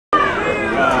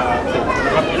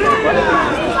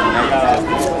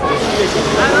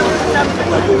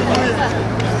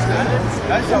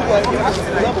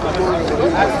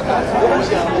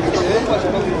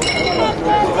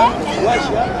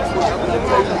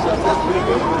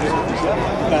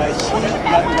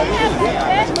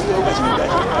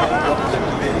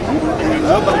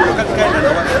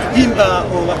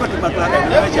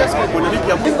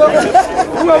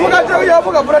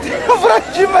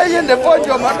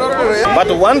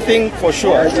But one thing for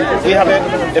sure, we have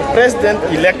a president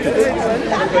elected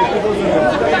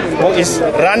who is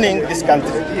running this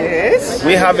country. Yes.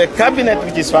 We have a cabinet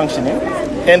which is functioning,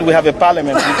 and we have a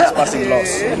parliament which is passing laws.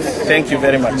 Thank you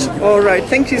very much. All right.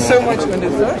 Thank you so much,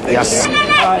 Minister. Yes.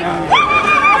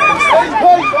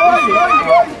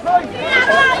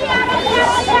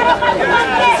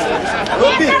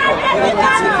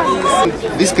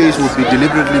 This case would be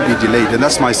deliberately delayed, and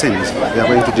that's my sense. They are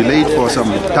going to delay it for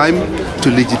some time to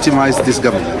legitimize this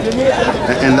government.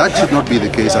 And that should not be the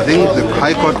case. I think the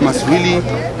High Court must really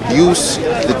use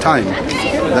the time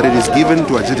that it is given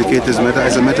to adjudicate this matter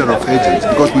as a matter of urgency,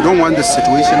 because we don't want this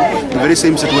situation, the very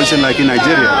same situation like in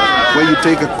Nigeria, where you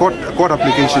take a court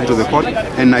application to the court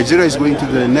and Nigeria is going to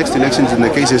the next elections and the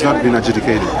case has not been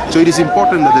adjudicated. So it is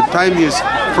important that the time-years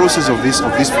process of this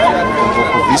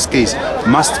case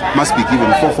must be given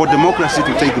for democracy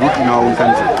to take root in our own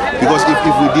country. Because if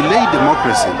we delay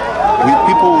democracy,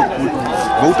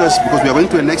 voters, because we are going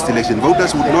to a next election,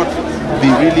 voters would not be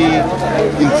really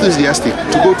enthusiastic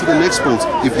to go to the next polls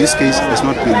if this case has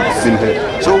not been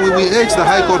heard. So we urge the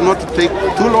High Court not to take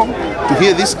too long to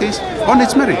hear this case on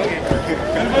its merit.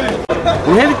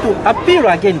 We have to appeal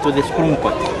again to the Supreme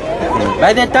Court.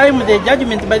 By the time the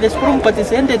judgment by the Supreme Court is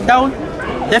handed down,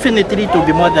 definitely it will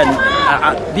be more than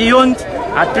beyond,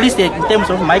 at least in terms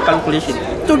of my calculation,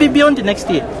 it will be beyond next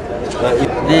year.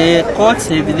 The courts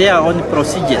have their own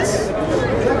procedures,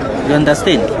 you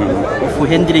understand, for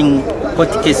handling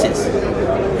court cases.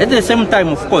 At the same time,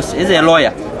 of course, as a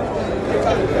lawyer,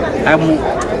 I'm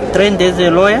trained as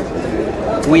a lawyer.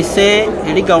 We say,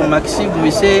 a legal maxim, we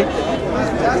say,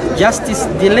 justice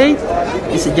delayed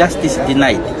is justice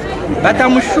denied. But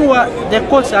I'm sure the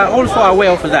courts are also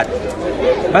aware of that.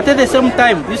 But at the same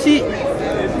time, you see,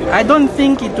 I don't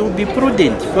think it will be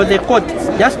prudent for the court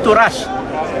just to rush,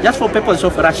 just for purpose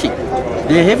of rushing.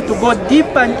 They have to go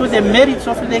deeper into the merits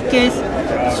of the case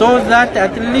so that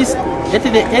at least at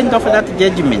the end of that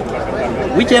judgment,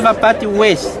 whichever party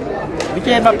wins,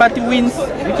 whichever party wins,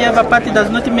 whichever party does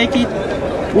not make it,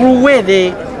 will weigh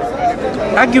the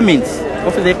arguments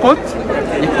of the court,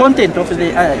 the content of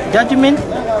the judgment,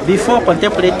 before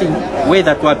contemplating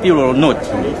whether to appeal or not.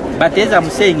 But as I'm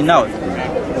saying now,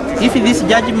 if this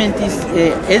judgment is,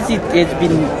 as it has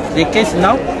been the case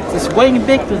now, it's going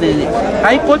back to the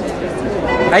High Court,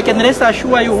 I can rest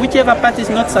assure you, whichever party is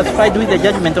not satisfied with the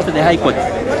judgment of the High Court,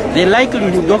 the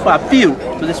likelihood of appeal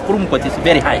to the Supreme Court is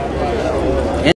very high.